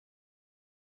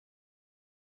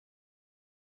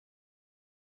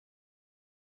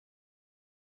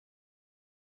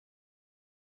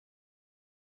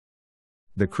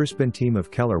The Crispin team of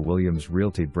Keller Williams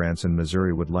Realty Branson,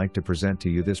 Missouri would like to present to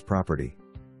you this property.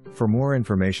 For more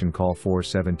information, call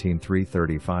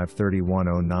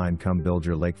 417-335-3109. Come build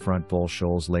your lakefront Bull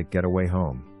Shoals Lake getaway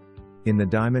home. In the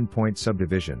Diamond Point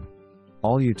subdivision.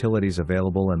 All utilities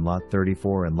available in Lot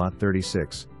 34 and Lot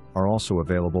 36 are also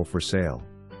available for sale.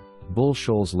 Bull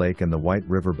Shoals Lake and the White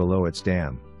River below its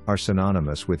dam are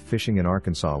synonymous with fishing in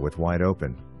Arkansas, with wide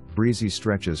open, breezy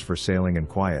stretches for sailing and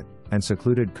quiet, and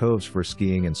secluded coves for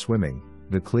skiing and swimming.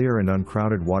 The clear and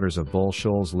uncrowded waters of Bull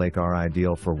Shoals Lake are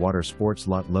ideal for water sports.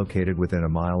 Lot located within a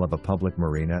mile of a public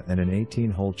marina and an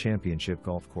 18-hole championship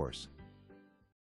golf course.